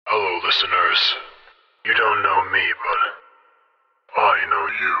Hello, listeners. You don't know me, but I know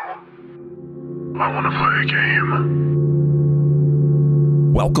you. I want to play a game.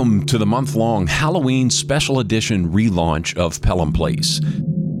 Welcome to the month-long Halloween special edition relaunch of Pelham Place.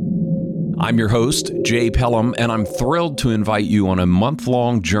 I'm your host, Jay Pelham, and I'm thrilled to invite you on a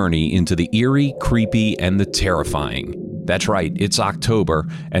month-long journey into the eerie, creepy, and the terrifying. That's right, it's October,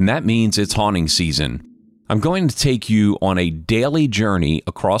 and that means it's haunting season. I'm going to take you on a daily journey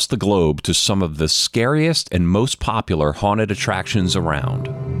across the globe to some of the scariest and most popular haunted attractions around.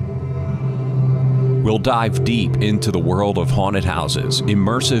 We'll dive deep into the world of haunted houses,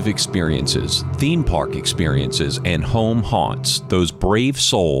 immersive experiences, theme park experiences, and home haunts, those brave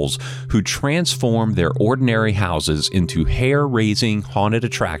souls who transform their ordinary houses into hair-raising haunted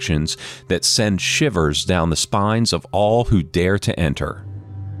attractions that send shivers down the spines of all who dare to enter.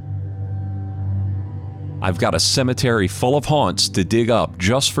 I've got a cemetery full of haunts to dig up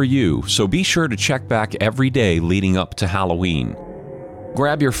just for you, so be sure to check back every day leading up to Halloween.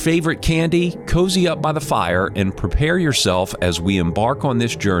 Grab your favorite candy, cozy up by the fire, and prepare yourself as we embark on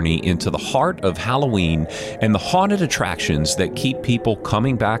this journey into the heart of Halloween and the haunted attractions that keep people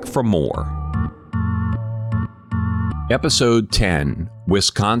coming back for more. Episode 10,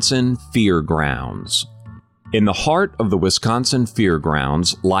 Wisconsin Feargrounds. In the heart of the Wisconsin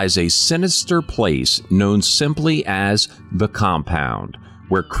Feargrounds lies a sinister place known simply as the Compound,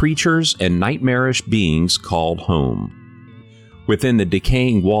 where creatures and nightmarish beings called home. Within the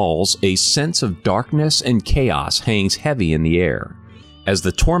decaying walls, a sense of darkness and chaos hangs heavy in the air, as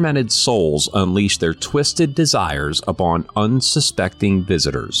the tormented souls unleash their twisted desires upon unsuspecting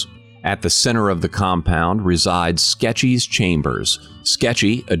visitors. At the center of the compound resides Sketchy's Chambers.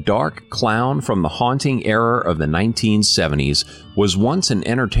 Sketchy, a dark clown from the haunting era of the 1970s, was once an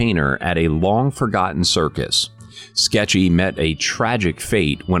entertainer at a long-forgotten circus. Sketchy met a tragic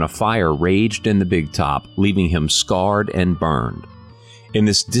fate when a fire raged in the Big Top, leaving him scarred and burned. In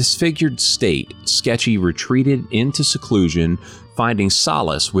this disfigured state, Sketchy retreated into seclusion, finding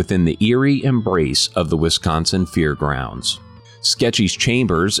solace within the eerie embrace of the Wisconsin Feargrounds. Sketchy's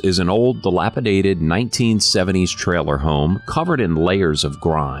Chambers is an old, dilapidated 1970s trailer home covered in layers of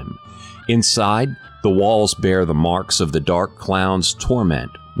grime. Inside, the walls bear the marks of the dark clown's torment,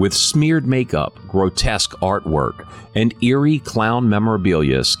 with smeared makeup, grotesque artwork, and eerie clown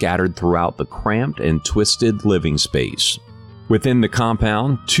memorabilia scattered throughout the cramped and twisted living space. Within the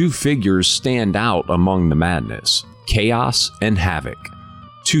compound, two figures stand out among the madness: Chaos and Havoc.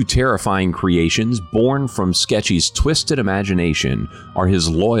 Two terrifying creations born from Sketchy's twisted imagination are his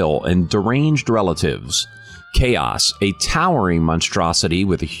loyal and deranged relatives. Chaos, a towering monstrosity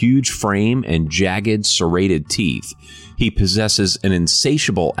with a huge frame and jagged, serrated teeth. He possesses an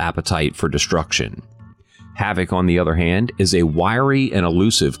insatiable appetite for destruction. Havoc, on the other hand, is a wiry and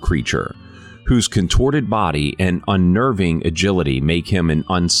elusive creature, whose contorted body and unnerving agility make him an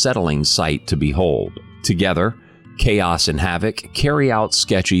unsettling sight to behold. Together, Chaos and Havoc carry out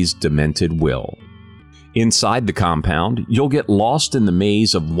Sketchy's demented will. Inside the compound, you'll get lost in the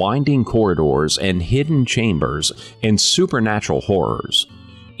maze of winding corridors and hidden chambers and supernatural horrors.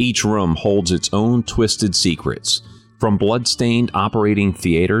 Each room holds its own twisted secrets, from blood-stained operating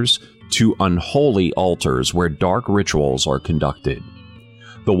theaters to unholy altars where dark rituals are conducted.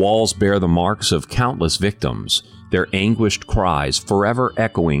 The walls bear the marks of countless victims, their anguished cries forever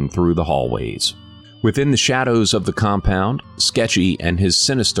echoing through the hallways. Within the shadows of the compound, Sketchy and his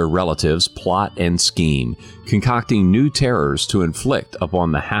sinister relatives plot and scheme, concocting new terrors to inflict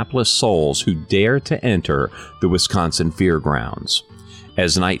upon the hapless souls who dare to enter the Wisconsin Feargrounds.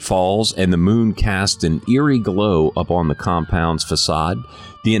 As night falls and the moon casts an eerie glow upon the compound's facade,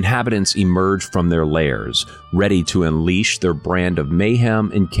 the inhabitants emerge from their lairs, ready to unleash their brand of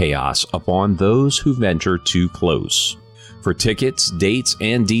mayhem and chaos upon those who venture too close. For tickets, dates,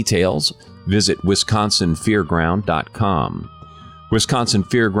 and details, visit wisconsinfairground.com. Wisconsin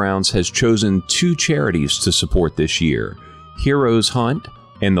Feargrounds has chosen two charities to support this year: Heroes Hunt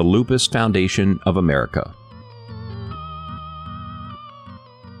and the Lupus Foundation of America.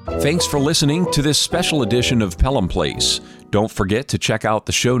 Thanks for listening to this special edition of Pelham Place. Don't forget to check out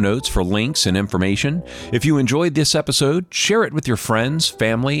the show notes for links and information. If you enjoyed this episode, share it with your friends,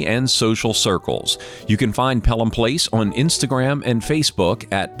 family, and social circles. You can find Pelham Place on Instagram and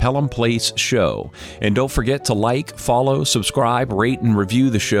Facebook at Pelham Place Show. And don't forget to like, follow, subscribe, rate, and review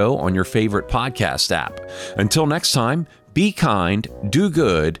the show on your favorite podcast app. Until next time, be kind, do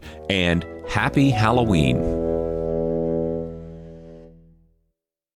good, and happy Halloween.